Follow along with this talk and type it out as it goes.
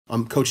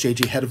I'm Coach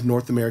JJ, head of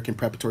North American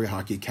Preparatory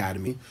Hockey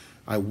Academy.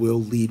 I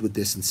will lead with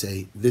this and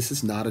say this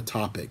is not a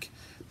topic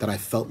that I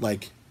felt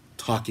like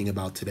talking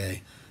about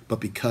today,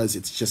 but because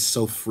it's just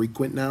so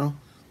frequent now,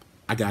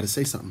 I got to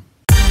say something.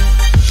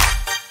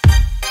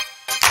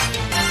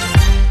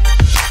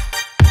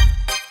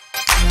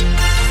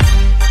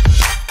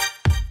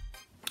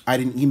 I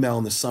had an email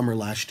in the summer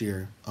last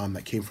year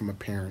that came from a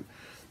parent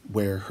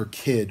where her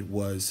kid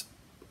was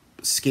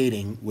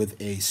skating with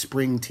a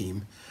spring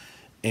team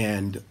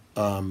and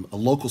a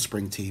local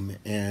spring team,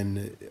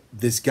 and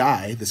this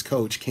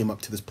coach came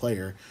up to this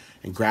player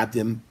and grabbed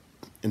him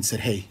and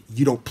said, "Hey,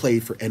 you don't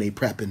play for NA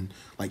Prep," and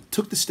like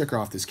took the sticker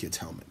off this kid's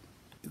helmet.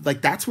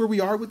 Like, that's where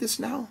we are with this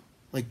now.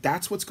 Like,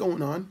 that's what's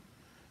going on.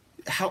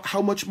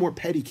 How much more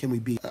petty can we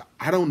be?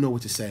 I don't know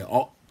what to say.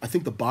 I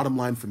think the bottom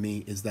line for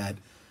me is that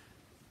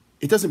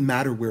it doesn't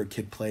matter where a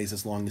kid plays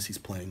as long as he's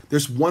playing.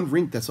 There's one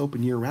rink that's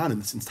open year-round in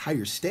this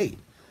entire state.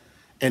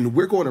 And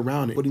we're going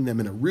around and putting them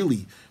in a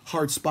really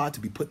hard spot to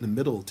be put in the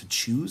middle to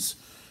choose.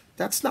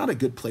 That's not a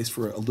good place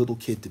for a little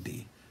kid to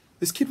be.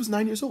 This kid was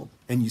 9 years old,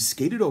 and you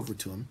skated over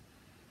to him,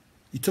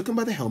 you took him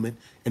by the helmet,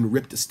 and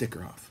ripped a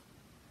sticker off.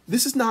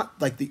 This is not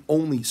like the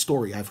only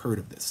story I've heard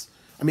of this.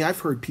 I mean,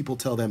 I've heard people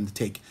tell them to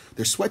take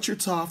their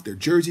sweatshirts off, their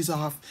jerseys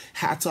off,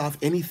 hats off,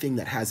 anything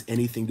that has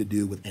anything to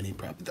do with NA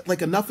Prep.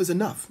 Like, enough is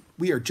enough.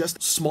 We are just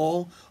a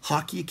small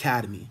hockey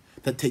academy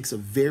that takes a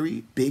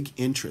very big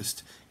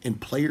interest in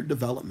player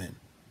development.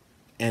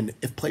 And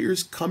if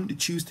players come to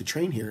choose to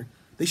train here,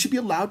 they should be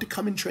allowed to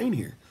come and train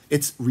here.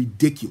 It's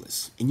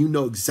ridiculous, and you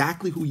know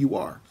exactly who you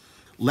are.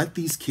 Let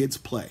these kids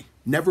play.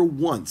 Never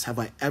once have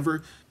I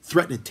ever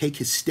threatened to take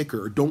his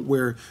sticker or don't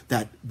wear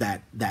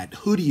that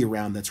hoodie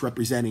around that's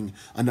representing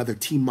another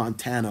Team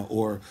Montana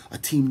or a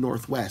Team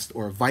Northwest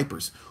or a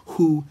Vipers.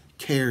 Who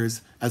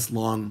cares as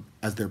long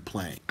as they're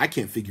playing? I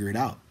can't figure it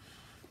out.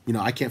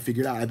 I can't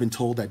figure it out. I've been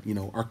told that,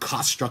 our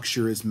cost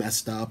structure is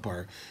messed up,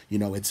 or,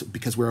 it's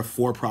because we're a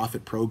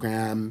for-profit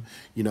program,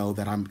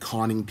 that I'm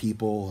conning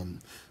people.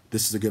 And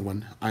this is a good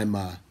one. I'm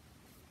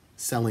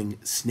selling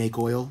snake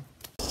oil.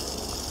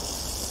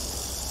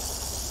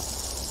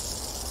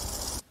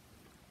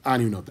 I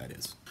don't even know what that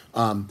is.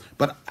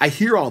 But I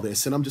hear all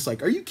this and I'm just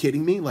like, are you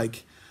kidding me?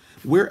 Like,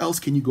 where else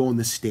can you go in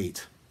this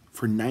state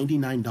for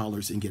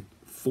 $99 and get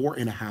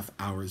 4.5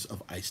 hours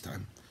of ice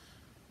time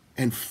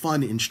and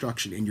fun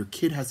instruction, and your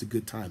kid has a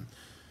good time?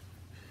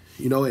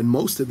 And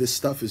most of this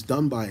stuff is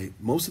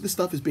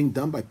being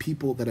done by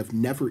people that have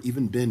never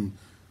even been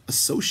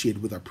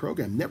associated with our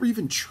program, never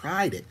even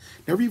tried it,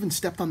 never even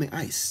stepped on the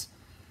ice.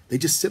 They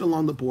just sit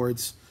along the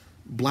boards,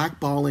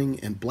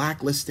 blackballing and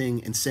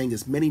blacklisting and saying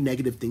as many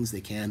negative things they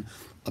can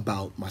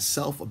about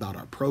myself, about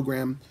our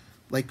program.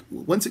 Like,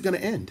 when's it going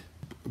to end?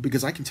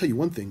 Because I can tell you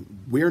one thing,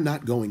 we're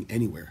not going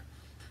anywhere.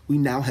 We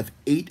now have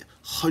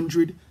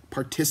 800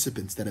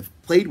 participants that have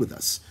played with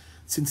us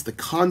since the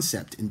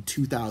concept in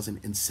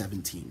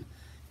 2017.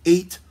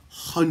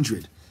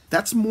 800.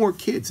 That's more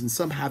kids than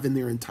some have in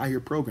their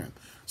entire program.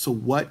 So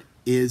what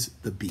is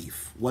the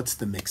beef? What's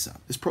the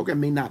mix-up? This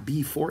program may not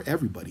be for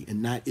everybody,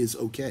 and that is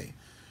okay.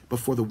 But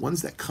for the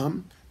ones that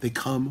come, they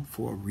come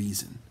for a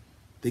reason.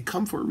 They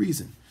come for a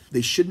reason.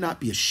 They should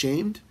not be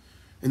ashamed,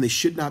 and they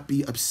should not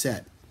be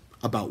upset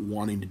about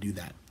wanting to do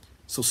that.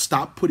 So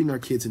stop putting our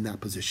kids in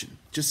that position.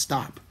 Just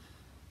stop.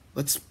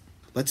 Let's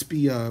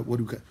be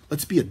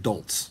let's be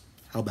adults.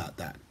 How about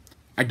that?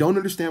 I don't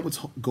understand what's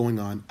going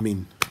on. I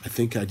mean, I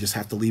think I just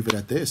have to leave it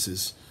at this.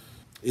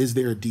 Is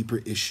there a deeper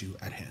issue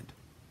at hand?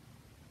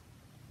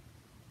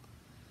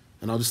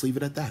 And I'll just leave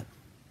it at that.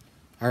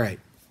 All right.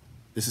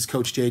 This is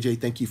Coach JJ.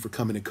 Thank you for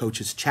coming to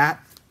Coach's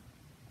Chat.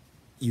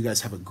 You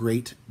guys have a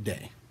great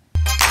day.